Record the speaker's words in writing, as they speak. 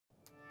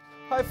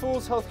Hi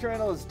Fools, healthcare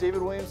analyst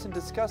David Williamson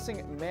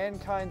discussing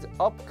Mannkind's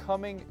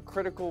upcoming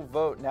critical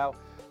vote. Now,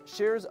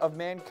 shares of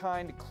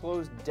Mannkind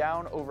closed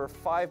down over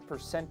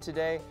 5%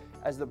 today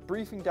as the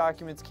briefing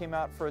documents came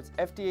out for its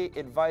FDA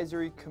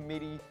Advisory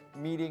Committee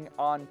meeting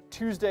on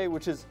Tuesday,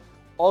 which is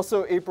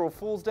also April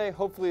Fool's Day.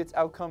 Hopefully its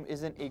outcome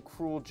isn't a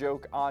cruel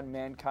joke on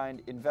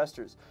Mannkind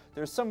investors.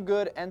 There's some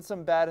good and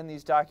some bad in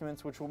these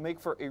documents, which will make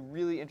for a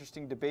really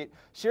interesting debate.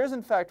 Shares,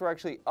 in fact, were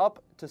actually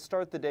up to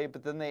start the day,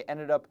 but then they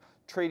ended up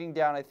trading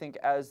down, I think,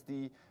 as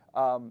the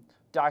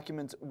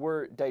documents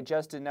were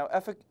digested. Now,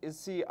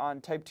 efficacy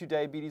on type 2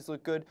 diabetes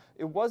looked good.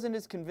 It wasn't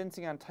as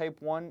convincing on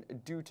type 1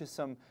 due to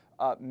some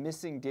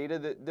missing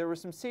data. There were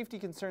some safety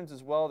concerns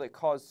as well that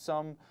caused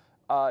some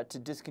to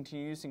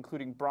discontinue use,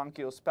 including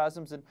bronchial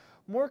spasms. And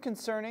more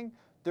concerning,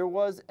 there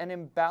was an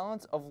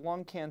imbalance of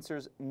lung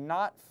cancers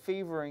not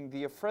favoring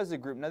the Afrezza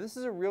group. Now, this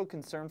is a real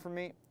concern for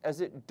me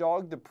as it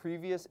dogged the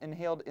previous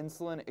inhaled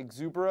insulin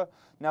Exubera.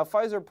 Now,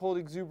 Pfizer pulled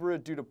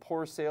Exubera due to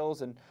poor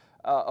sales, and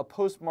a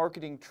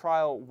post-marketing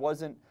trial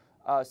wasn't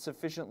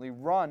sufficiently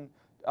run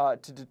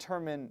to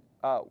determine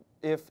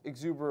if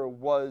Exubera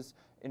was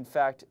in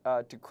fact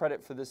to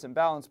credit for this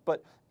imbalance.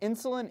 But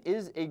insulin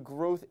is a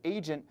growth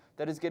agent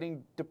that is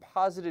getting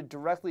deposited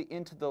directly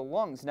into the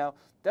lungs. Now,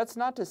 that's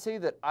not to say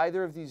that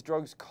either of these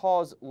drugs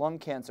cause lung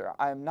cancer.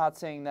 I am not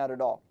saying that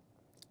at all.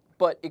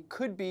 But it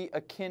could be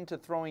akin to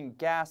throwing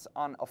gas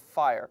on a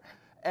fire.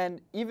 And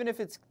even if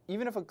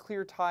a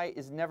clear tie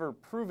is never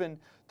proven,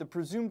 the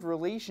presumed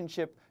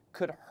relationship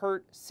could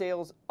hurt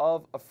sales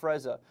of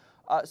Afrezza.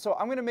 So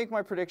I'm going to make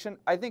my prediction.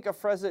 I think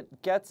Afrezza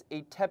gets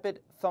a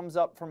tepid thumbs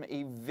up from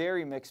a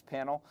very mixed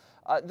panel.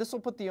 This will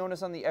put the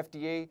onus on the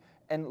FDA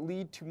and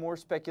lead to more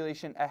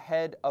speculation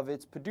ahead of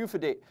its PDUFA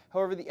date.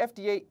 However, the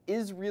FDA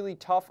is really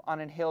tough on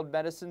inhaled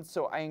medicines,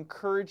 so I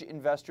encourage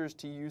investors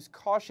to use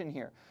caution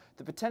here.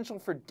 The potential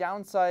for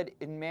downside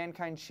in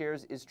Mannkind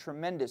shares is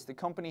tremendous. The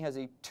company has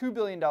a $2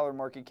 billion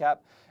market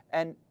cap,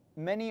 and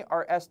many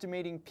are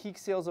estimating peak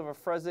sales of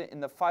Afrezza in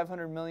the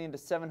 $500 million to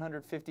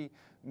 $750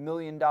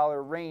 million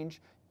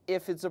range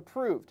if it's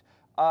approved.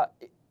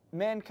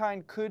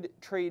 Mannkind could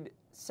trade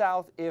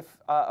south if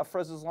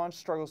Afrezza's launch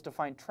struggles to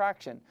find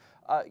traction.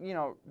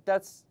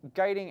 That's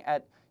guiding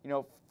at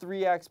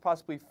 3x,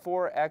 possibly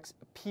 4x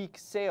peak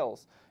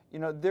sales.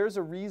 There's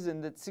a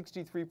reason that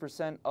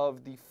 63%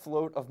 of the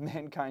float of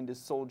Mannkind is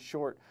sold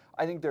short.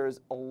 I think there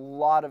is a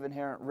lot of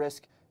inherent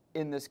risk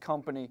in this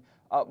company,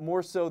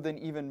 more so than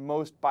even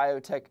most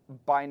biotech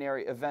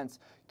binary events.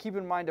 Keep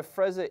in mind,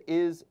 Afrezza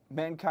is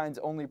Mannkind's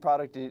only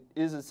product. It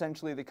is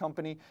essentially the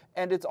company,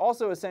 and it's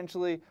also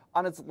essentially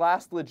on its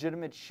last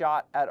legitimate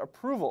shot at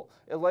approval.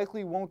 It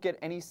likely won't get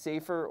any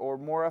safer or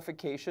more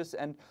efficacious,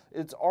 and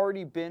it's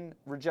already been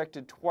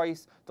rejected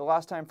twice, the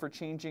last time for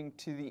changing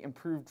to the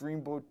improved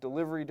Dreamboat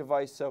delivery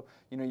device, so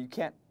you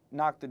can't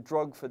knock the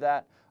drug for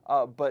that.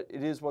 But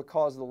it is what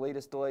caused the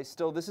latest delay.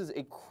 Still, this is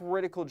a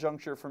critical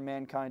juncture for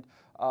Mannkind.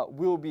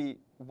 We'll be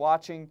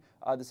watching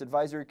this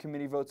advisory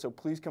committee vote, so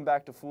please come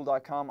back to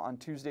Fool.com on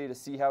Tuesday to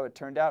see how it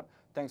turned out.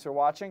 Thanks for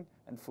watching,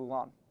 and Fool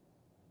on.